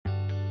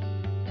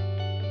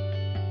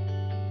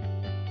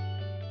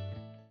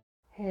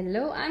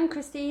Hello, I'm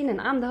Christine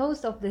and I'm the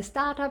host of the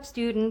Startup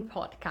Student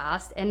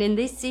Podcast. And in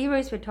this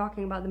series, we're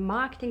talking about the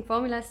marketing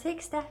formula,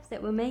 6 steps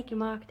that will make your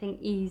marketing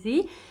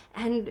easy.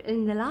 And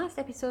in the last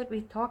episode,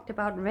 we talked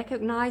about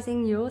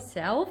recognizing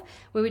yourself,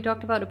 where we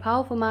talked about a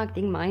powerful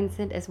marketing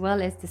mindset as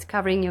well as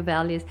discovering your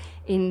values.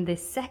 In the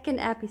second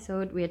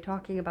episode, we are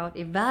talking about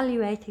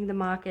evaluating the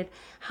market,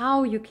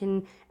 how you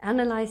can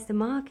analyze the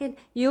market,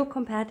 your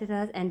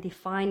competitors, and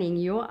defining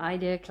your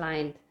ideal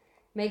client.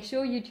 Make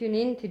sure you tune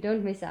in to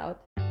don't miss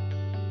out.